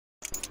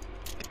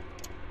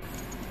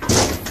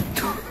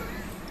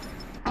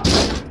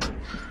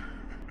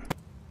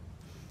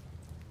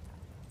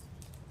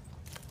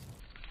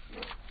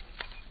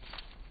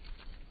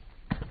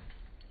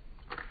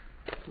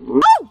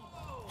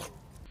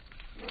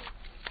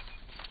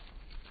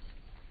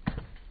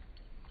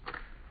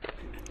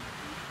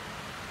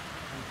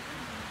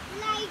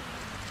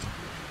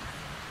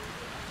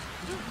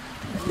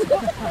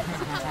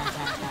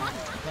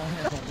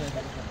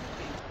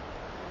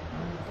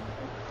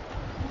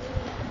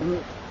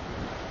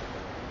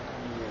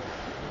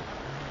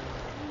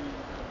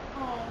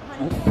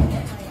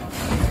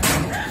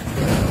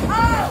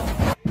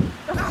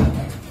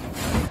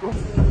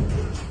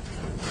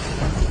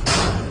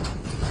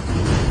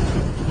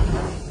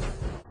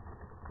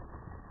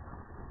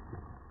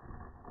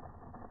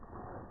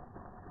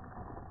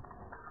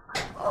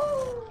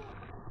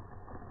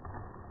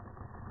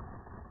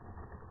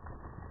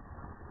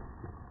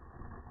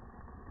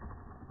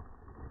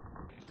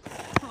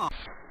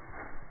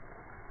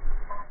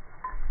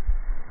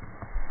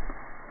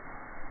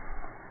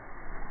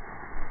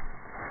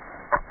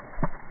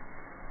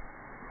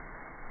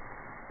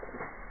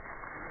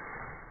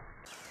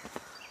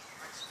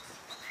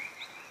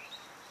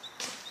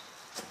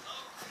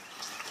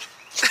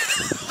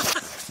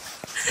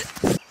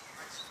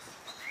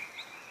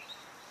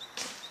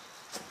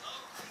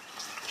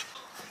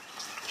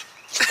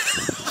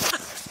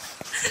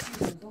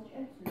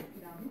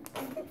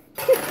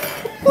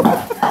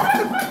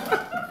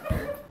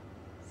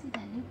See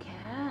that new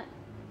cat?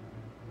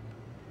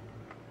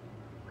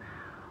 Wow,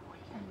 what are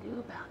you gonna do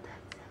about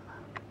that, Simba?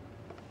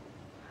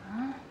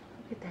 Huh?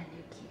 Look at that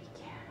new kitty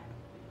cat.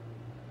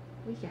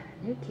 We got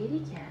a new kitty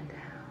cat in the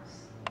house.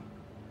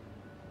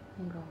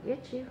 I'm gonna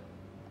get you.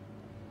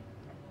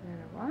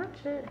 Better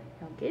watch it.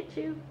 He'll get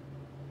you.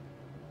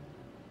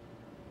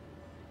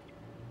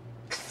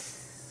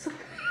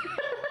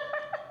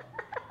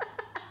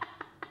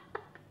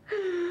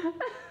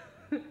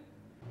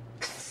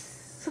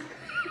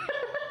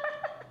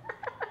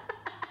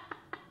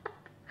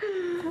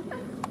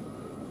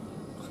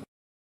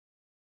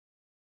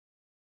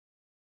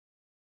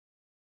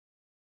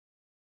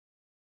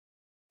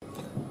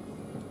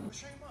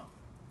 Shame up.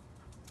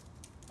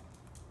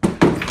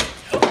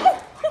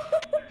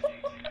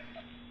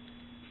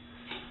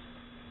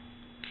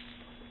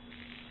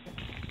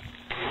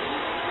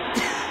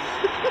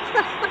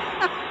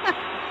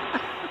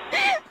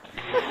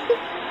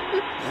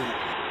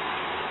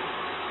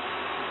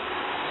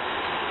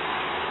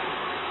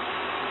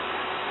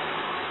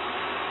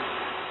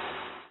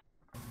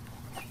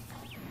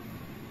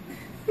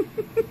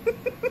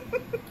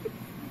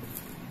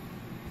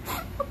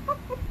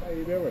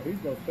 Hey, never. He's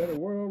gonna set a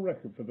world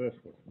record for this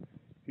one.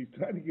 He's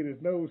trying to get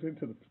his nose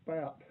into the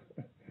spout.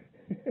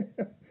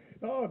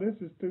 Oh, this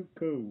is too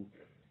cool.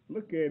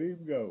 Look at him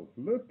go.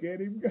 Look at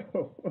him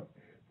go.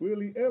 Will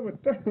he ever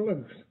turn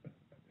loose?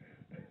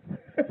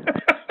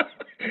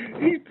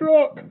 He's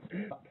drunk.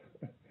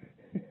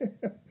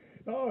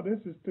 Oh,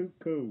 this is too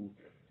cool.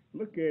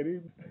 Look at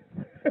him.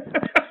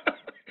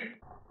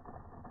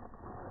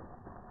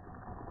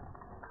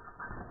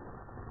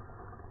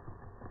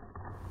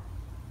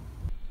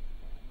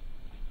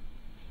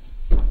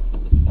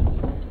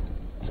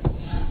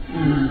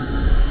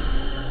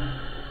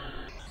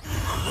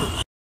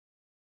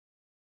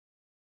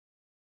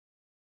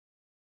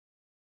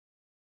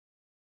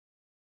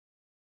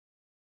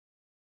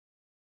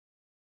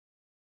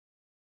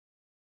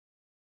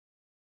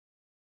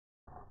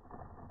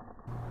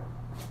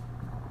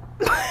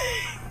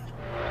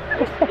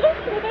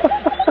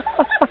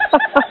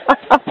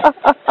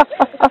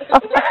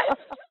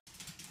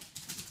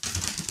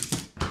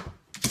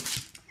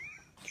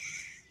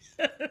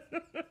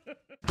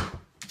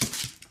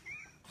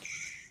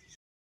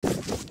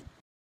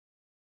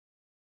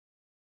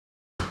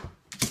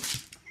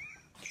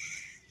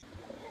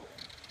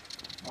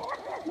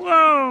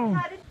 Whoa!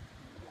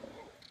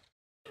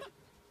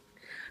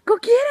 Go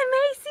get it,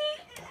 Macy!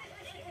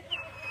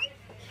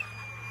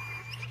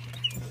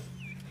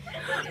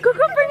 Go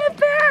bring it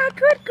back!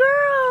 Good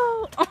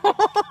girl!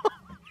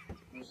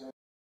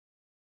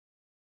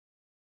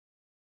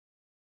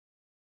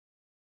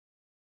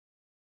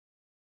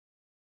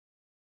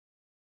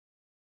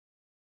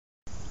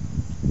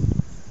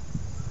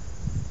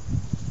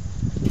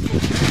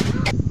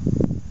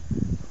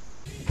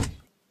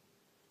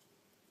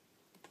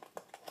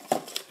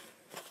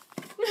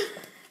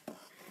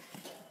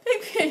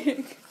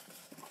 Pig!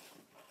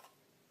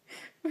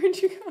 Where'd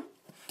you go?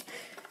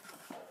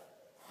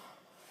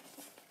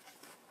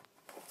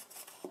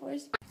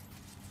 Where's...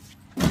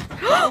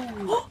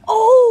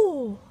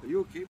 Oh! Are you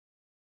okay?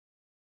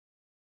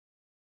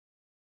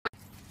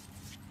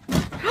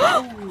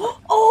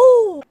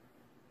 Oh!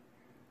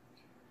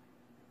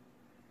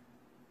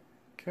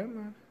 Come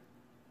on.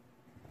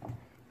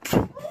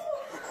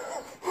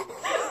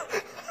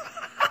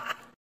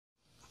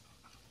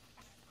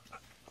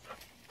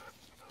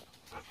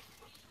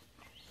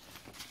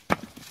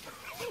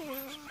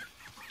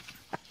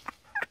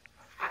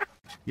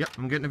 Yep,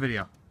 I'm getting a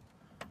video.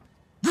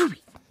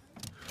 Ruby!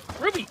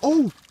 Ruby!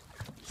 Oh!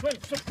 Swim,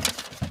 swim.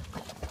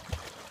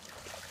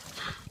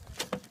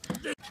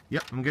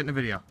 Yep, I'm getting a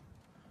video.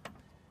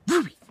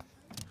 Ruby!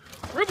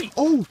 Ruby!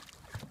 Oh!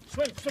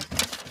 Swim, swim.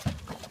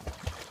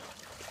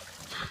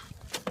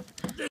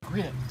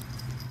 Quit.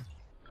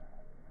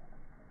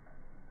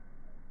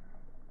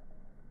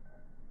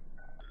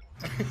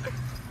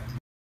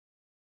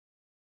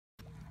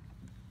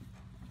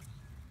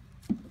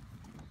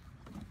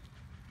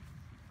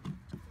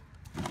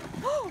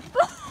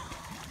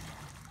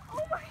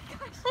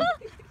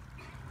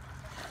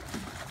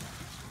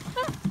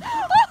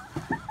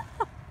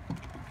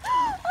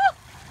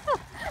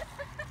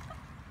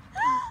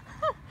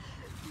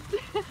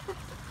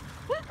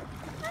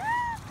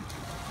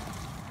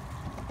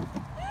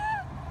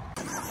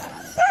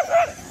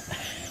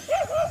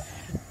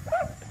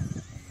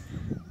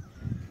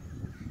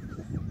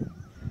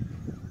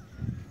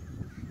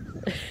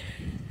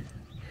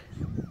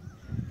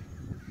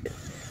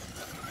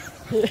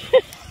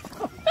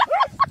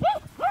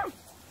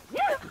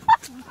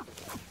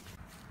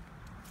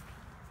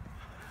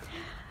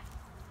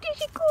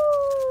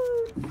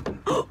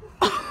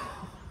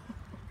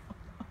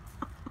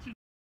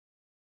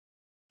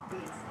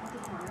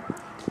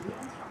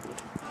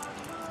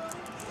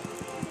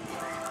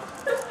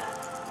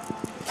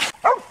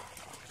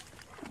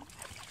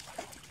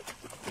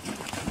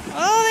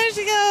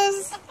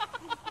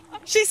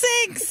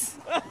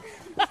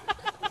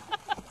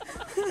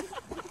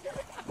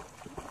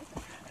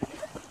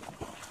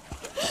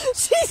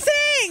 She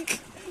sank!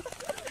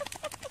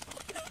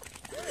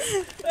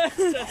 I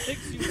think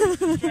she was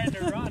just trying to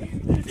run.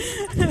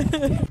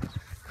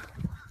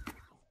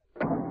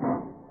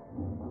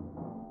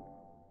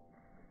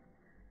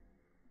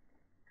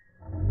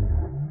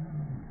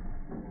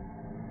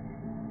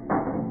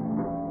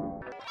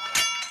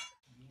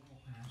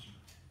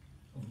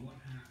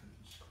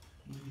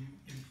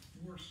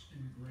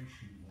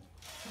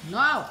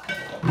 No.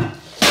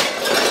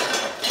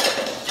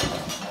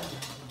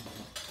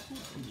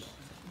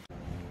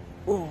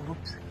 Oh,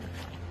 whoops.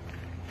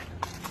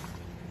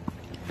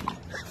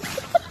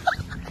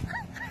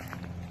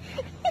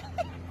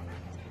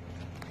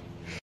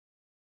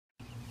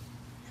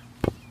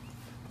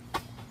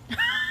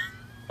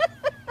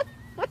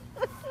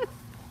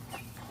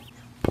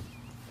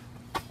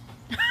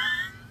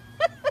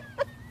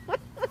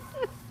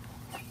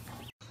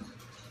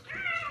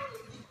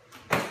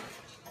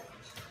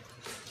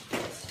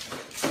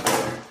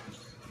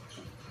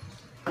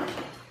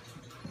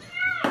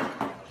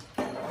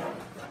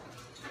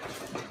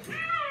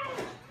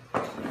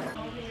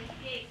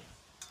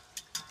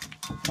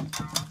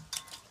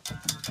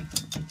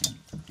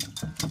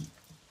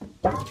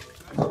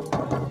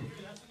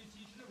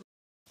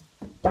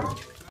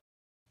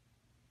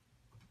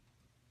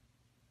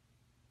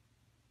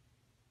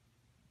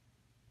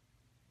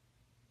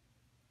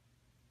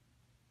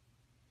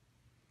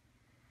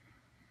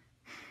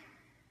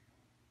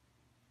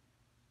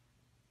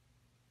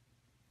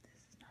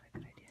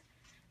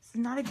 This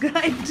is not a good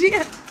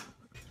idea.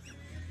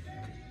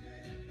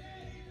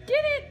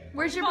 Get it.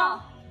 Where's your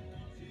ball?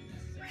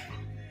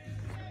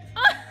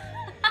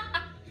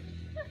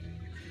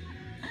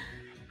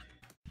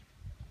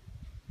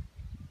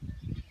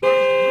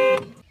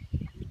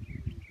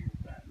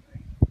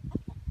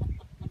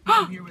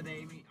 I'm here with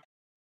Amy.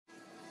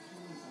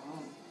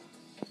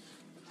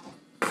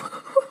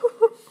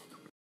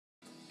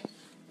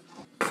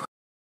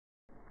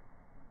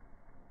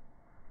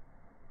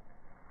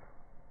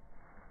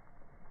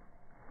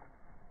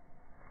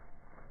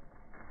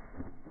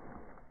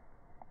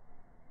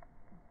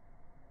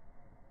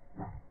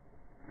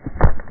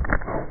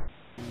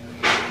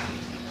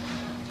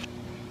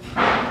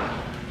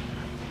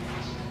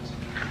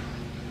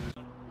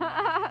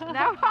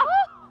 No.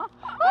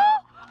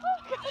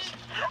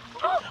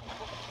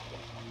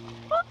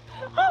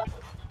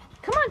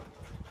 Come on.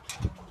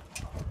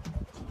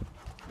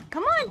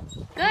 Come on.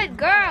 Good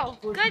girl.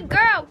 Good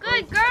girl.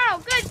 Good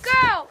girl. Good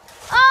girl.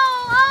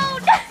 Oh,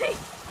 dang.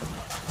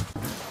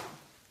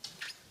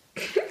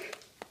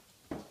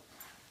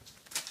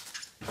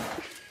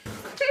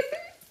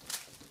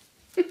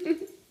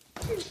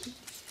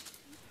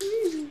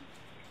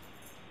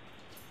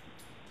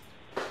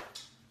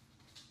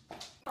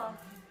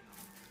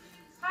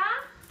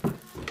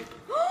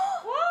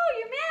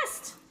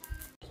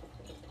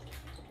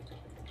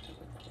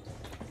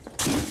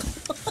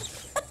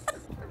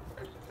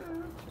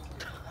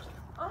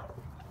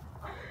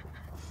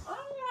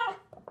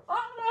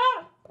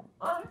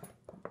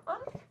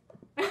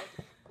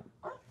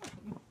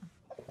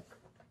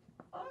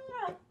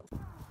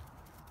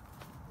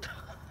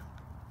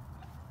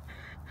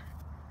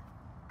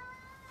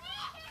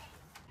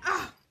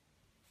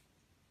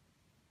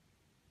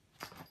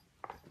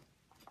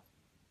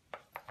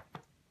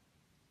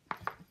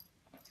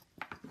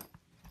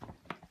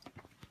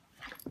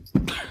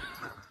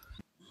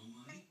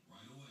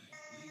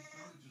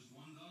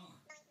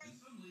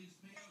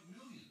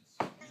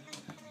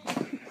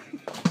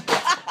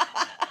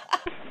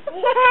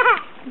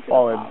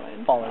 Fallen.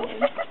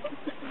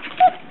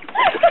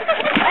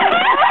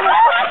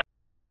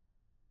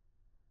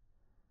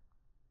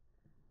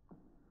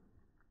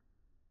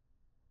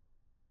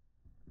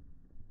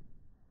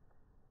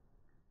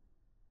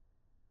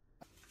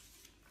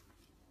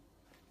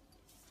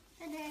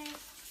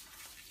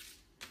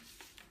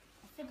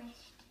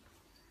 Finished.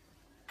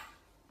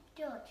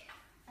 George,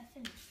 I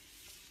finished.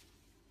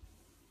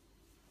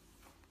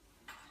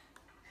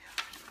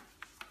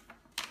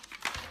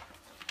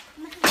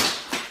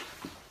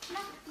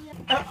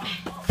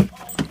 Matthew.